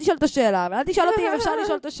 או שאל תשאל את השאלה, ואל תשאל אותי אם אפשר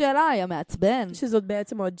לשאול את השאלה, היה מעצבן. שזאת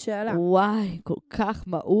בעצם עוד שאלה. וואי, כל כך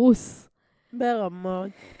מאוס. ברמות.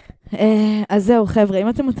 אז זהו, חבר'ה, אם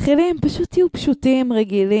אתם מתחילים, פשוט תהיו פשוטים,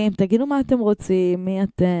 רגילים, תגידו מה אתם רוצים, מי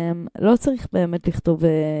אתם. לא צריך באמת לכתוב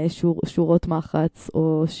שורות מחץ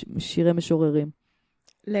או שירי משוררים.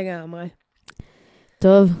 לגמרי.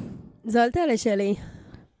 טוב. זאת אלה שלי.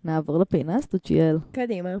 נעבור לפינה, סטוצ'יאל.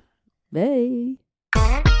 קדימה. ביי.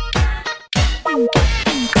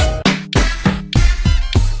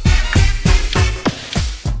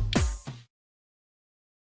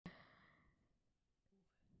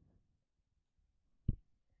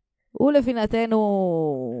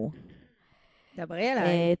 ולפינתנו... דברי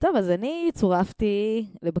אליי. טוב, אז אני צורפתי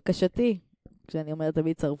לבקשתי. כשאני אומרת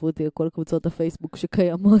תמיד צרפו אותי לכל קבוצות הפייסבוק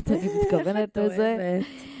שקיימות, אני מתכוונת לזה.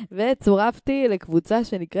 וצורפתי לקבוצה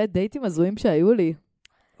שנקראת דייטים הזויים שהיו לי.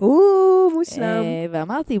 מושלם.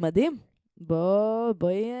 ואמרתי, מדהים,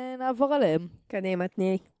 בואי נעבור עליהם. קדימה,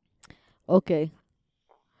 תני. אוקיי.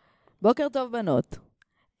 בוקר טוב בנות.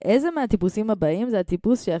 איזה מהטיפוסים הבאים זה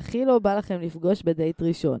הטיפוס שהכי לא בא לכם לפגוש בדייט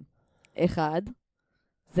ראשון? 1,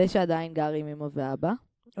 זה שעדיין גר עם אמא ואבא.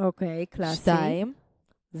 אוקיי, קלאסי. 2,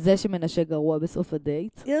 זה שמנשק גרוע בסוף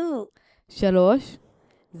הדייט. 3,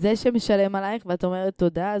 זה שמשלם עלייך ואת אומרת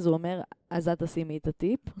תודה, אז הוא אומר, אז את תשימי את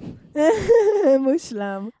הטיפ.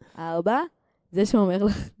 מושלם. 4, זה שאומר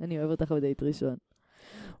לך, אני אוהב אותך בדייט ראשון.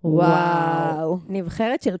 וואו.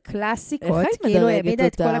 נבחרת של קלאסיקות. איך היית כאילו מדרגת העמידה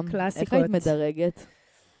את כל אותם? הקלאסיקות. איך היית מדרגת?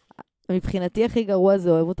 מבחינתי הכי גרוע זה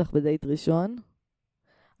אוהב אותך בדייט ראשון.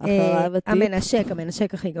 אחריו הטיפ.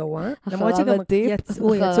 המנשק הכי גרוע. למרות אחריו שגם הטיפ.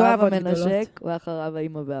 יצאו אחריו אהבות גדולות. המנשק, ואחריו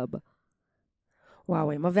האמא ואבא.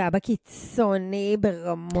 וואו, אמא ואבא קיצוני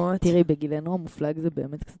ברמות. תראי, בגילנו המופלג זה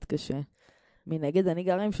באמת קצת קשה. מנגד, אני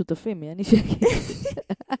גרה עם שותפים, מי אני שגיד?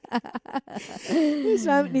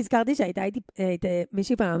 נזכרתי שהייתה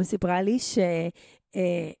מישהי פעם סיפרה לי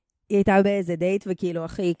שהיא הייתה באיזה דייט, וכאילו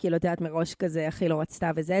הכי, כאילו, תיאת מראש כזה, הכי לא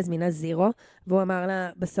רצתה וזה, הזמינה זירו, והוא אמר לה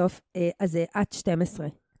בסוף, אז את 12.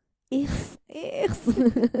 איכס.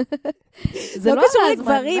 זה לא קשור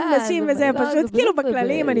לגברים, נשים וזה, פשוט כאילו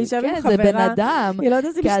בכללים, אני אשב עם חברה. כן, זה בן אדם. היא לא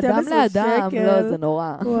תשים 12 שקל. כאדם לאדם, לא, זה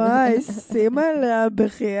נורא. וואי, שים עליה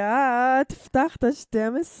בחייה, תפתח את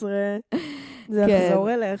ה-12. זה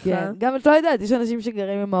יחזור אליך. כן, גם את לא יודעת, יש אנשים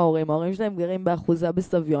שגרים עם ההורים, ההורים שלהם גרים באחוזה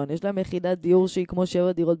בסביון, יש להם יחידת דיור שהיא כמו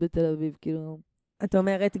 7 דירות בתל אביב, כאילו... את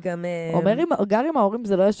אומרת גם... גר עם ההורים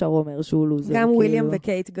זה לא ישר אומר שהוא לוזר. גם וויליאם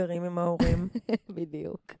וקייט גרים עם ההורים.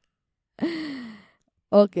 בדיוק.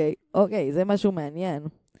 אוקיי, זה משהו מעניין.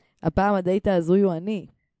 הפעם הדייט ההזוי הוא אני.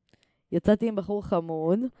 יצאתי עם בחור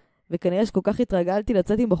חמוד, וכנראה שכל כך התרגלתי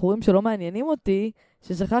לצאת עם בחורים שלא מעניינים אותי,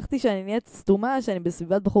 ששכחתי שאני נהיית סתומה, שאני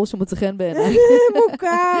בסביבת בחור שמוצא חן בעיניי.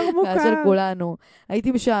 מוכר. של כולנו.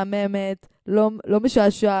 הייתי משעממת, לא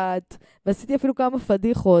משעשעת, ועשיתי אפילו כמה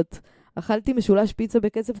פדיחות. אכלתי משולש פיצה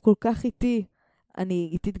בקצב כל כך איטי. אני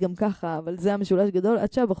איטית גם ככה, אבל זה המשולש גדול,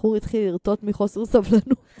 עד שהבחור התחיל לרטוט מחוסר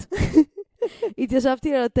סבלנות.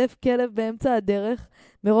 התיישבתי ללטף כלב באמצע הדרך,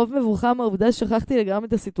 מרוב מבוכה מהעובדה ששכחתי לגמרי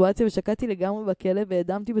את הסיטואציה ושקעתי לגמרי בכלב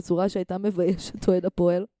והאדמתי בצורה שהייתה מביישת אוהד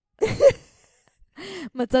הפועל.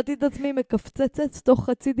 מצאתי את עצמי מקפצצת תוך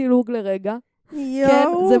חצי דילוג לרגע, כן,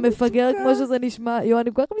 זה מפגר כמו שזה נשמע. יו, אני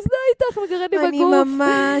כל כך מזדהה איתך, מגרד לי בגוף. אני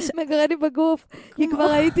ממש... מגרד לי בגוף. כי כבר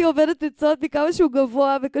הייתי עובדת לצעות מכמה שהוא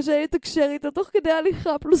גבוה, וקשה לי לתקשר איתו תוך כדי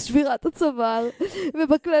הליכה, פלוס שבירת הצוואר.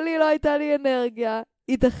 ובכללי לא הייתה לי אנרגיה.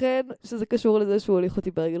 ייתכן שזה קשור לזה שהוא הוליך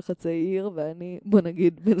אותי ברגל חצי עיר, ואני, בוא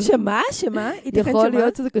נגיד... שמה? יכול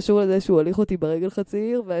להיות שזה קשור לזה שהוא הוליך אותי ברגל חצי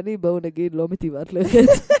עיר, ואני, בואו נגיד, לא מטבעת לכת.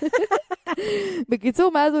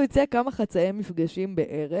 בקיצור, מאז הוא הציע כמה חצאי מפגשים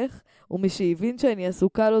בערך, ומשהבין שאני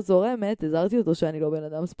עסוקה לא זורמת, הזהרתי אותו שאני לא בן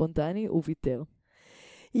אדם ספונטני, הוא ויתר.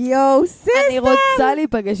 יואו, סיסטר! אני רוצה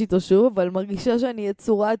להיפגש איתו שוב, אבל מרגישה שאני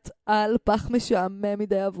יצורת על פח משעמם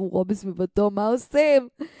מדי עבורו בסביבתו, מה עושים?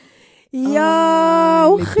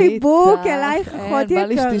 יואו, חיבוק אלייך, אחות יקרה. בא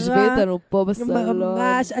לי שתשבי איתנו פה בסלון.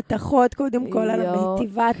 ממש, את אחות קודם כל על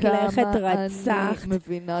המטיבת לכת רצחת. אני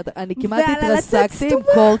מבינה, אני כמעט התרסקתי עם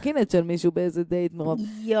קורקינט של מישהו באיזה דייט מרוב.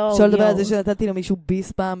 שלא לדבר על זה שנתתי למישהו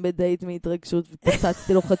ביס פעם בדייט מהתרגשות,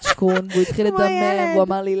 ופצצתי לו חדשקון, והוא התחיל לדמם, והוא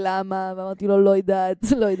אמר לי למה, ואמרתי לו לא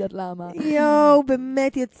יודעת למה. יואו,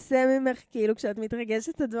 באמת יוצא ממך, כאילו כשאת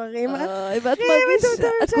מתרגשת את הדברים ואת מרגישה,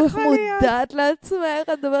 את כל כך מודעת לעצמך,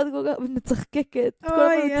 את מדברת כל כך, מצחקקת, כל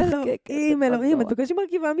הזמן מצחקקת. אלוהים, את בקושי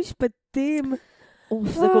מרכיבה משפטים.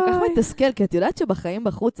 זה כל כך מתסכל, כי את יודעת שבחיים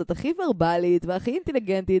בחוץ את הכי ורבלית, והכי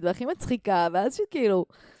אינטליגנטית, והכי מצחיקה, ואז שכאילו...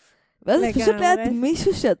 ואז את פשוט ליד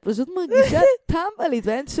מישהו שאת פשוט מרגישה טמבלית,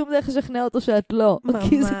 ואין שום דרך לשכנע אותו שאת לא.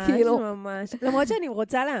 ממש. למרות שאני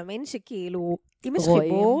רוצה להאמין שכאילו, אם יש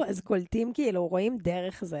חיבור, אז כאילו, רואים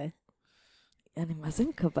דרך זה. אני מה זה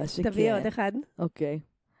מקווה שכן. תביא עוד אחד.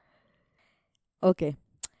 אוקיי.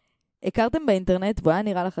 הכרתם באינטרנט, והוא היה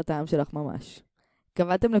נראה לך הטעם שלך ממש.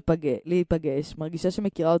 קבעתם להיפגש, מרגישה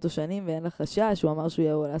שמכירה אותו שנים ואין לך חשש, הוא אמר שהוא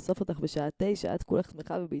יבוא לאסוף אותך בשעה 9, את כולך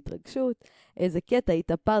שמחה ובהתרגשות. איזה קטע,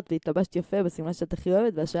 התאפרת והתלבשת יפה בסמלה שאת הכי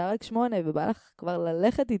אוהבת, והשעה רק 8, ובא לך כבר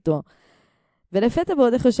ללכת איתו. ולפתע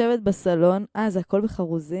בעודך יושבת בסלון, זה הכל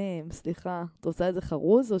בחרוזים, סליחה, את רוצה איזה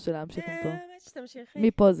חרוז או שלהמשיך מפה?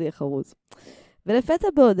 מפה זה יהיה חרוז. ולפתע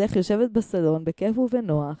בעודך יושבת בסלון, בכיף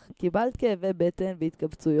ובנוח, קיבלת כאבי בטן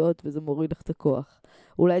והתקבצויות, וזה מוריד לך את הכוח.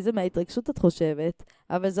 אולי זה מההתרגשות את חושבת,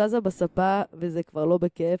 אבל זזה בספה, וזה כבר לא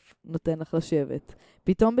בכיף, נותן לך לשבת.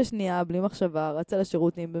 פתאום בשנייה, בלי מחשבה, רצה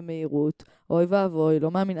לשירותים במהירות, אוי ואבוי,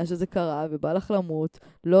 לא מאמינה שזה קרה, ובא לך למות,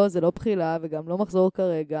 לא, זה לא בחילה, וגם לא מחזור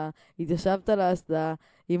כרגע, התיישבת לאסדה,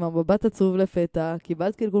 עם המבט עצוב לפתע,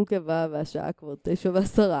 קיבלת קלקול קיבה, והשעה כבר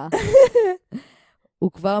 9:10.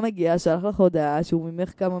 הוא כבר מגיע, שלח לך הודעה שהוא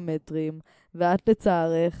ממך כמה מטרים, ואת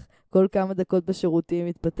לצערך, כל כמה דקות בשירותים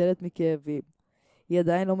מתפתלת מכאבים. היא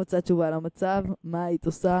עדיין לא מצאה תשובה למצב, מה היית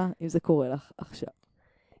עושה אם זה קורה לך עכשיו?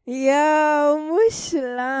 יואו,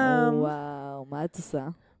 מושלם. וואו, מה את עושה?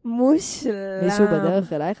 מושלם. מישהו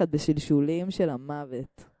בדרך אלייך, את בשלשולים של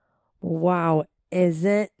המוות. וואו,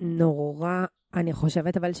 איזה נורא. אני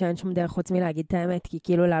חושבת אבל שאין שום דרך חוץ מלהגיד את האמת, כי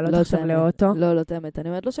כאילו לעלות עכשיו לאוטו. לא, את האמת. אני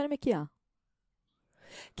אומרת לו שאני מקיאה.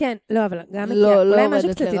 כן, לא, אבל גם מקיאה. אולי משהו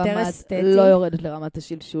קצת יותר אסתטי. לא יורדת לרמת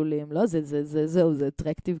השלשולים. לא, זה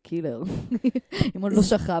טרקטיב קילר. אם עוד לא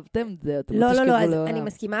שכבתם, זה אתם לא תשכבו לעולם. לא, אני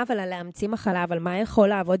מסכימה, אבל להמציא מחלה, אבל מה יכול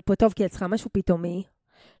לעבוד פה טוב? כי את צריכה משהו פתאומי.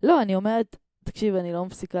 לא, אני אומרת, תקשיב, אני לא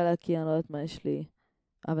מפסיקה להקיע, אני לא יודעת מה יש לי.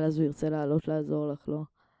 אבל אז הוא ירצה לעלות לעזור לך, לא?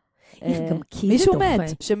 מישהו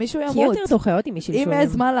מת, שמישהו ימות. כי יותר דוחה אותי משלשולים. אם יש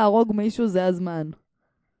זמן להרוג מישהו, זה הזמן.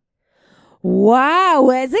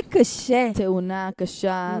 וואו, איזה קשה. תאונה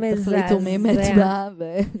קשה, תחליטו מי מצבע.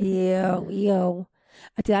 יואו.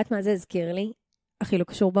 את יודעת מה זה הזכיר לי? הכי לא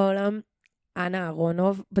קשור בעולם. אנה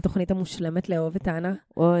אהרונוב, בתוכנית המושלמת לאהוב את אנה.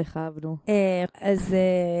 אוי, חייבנו. אז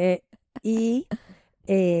היא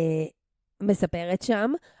מספרת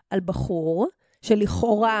שם על בחור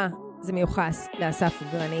שלכאורה זה מיוחס לאסף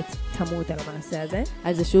גרנית, תמות על המעשה הזה.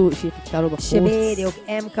 על זה שהיא חיכתה לו בחוץ. שבדיוק,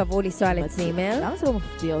 הם קבעו לנסוע לצימר. למה זה לא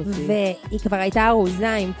מפתיע אותי? והיא כבר הייתה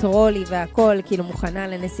ארוזה עם טרולי והכל, כאילו מוכנה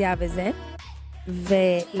לנסיעה וזה.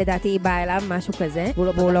 ולדעתי היא באה אליו משהו כזה,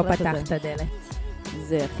 והוא לא פתח את הדלת.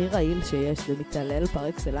 זה הכי רעיל שיש, זה מתעלל פר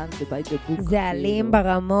אקסלנס, זה בית בבוק. זה אלים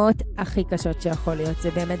ברמות הכי קשות שיכול להיות.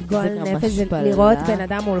 זה באמת גועל נפש, זה לראות בן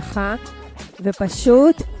אדם מולך,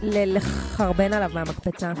 ופשוט לחרבן עליו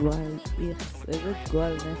מהמקפצה. וואי, איזה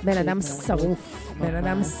גועל נפש. בן אדם שרוף. בן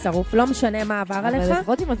אדם שרוף. לא משנה מה עבר עליך. אבל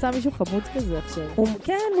לפחות אם מצא מישהו חמוד כזה עכשיו.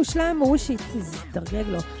 כן, מושלם, הוא שיתדרגג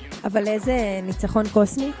לו. אבל איזה ניצחון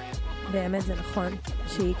קוסמי. באמת זה נכון,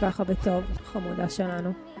 שהיא ככה בטוב, חמודה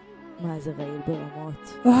שלנו. מה, זה רעיל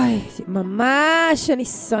ברמות. אוי, ממש, אני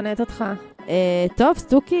שונאת אותך. טוב,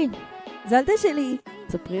 סטוקי. זלתה שלי.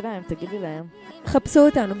 תספרי להם, תגידי להם. חפשו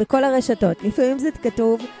אותנו בכל הרשתות. לפעמים זה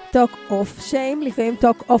כתוב talk off shame, לפעמים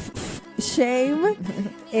talk off shame.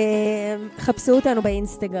 חפשו אותנו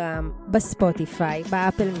באינסטגרם, בספוטיפיי,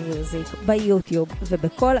 באפל מיוזיק, ביוטיוב,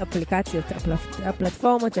 ובכל אפליקציות,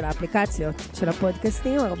 הפלטפורמות של האפליקציות של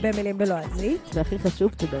הפודקאסטים, הרבה מילים בלועזית. והכי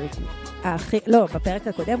חשוב, תדרגו. לא, בפרק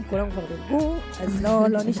הקודם כולם כבר דרגו, אז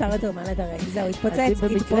לא נשאר יותר מה לדרג. זהו, התפוצץ.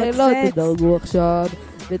 במקרה לא תדרגו עכשיו,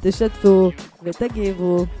 ותשתפו,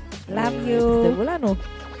 ותגיבו. Love you. תכתבו לנו.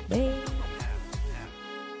 ביי.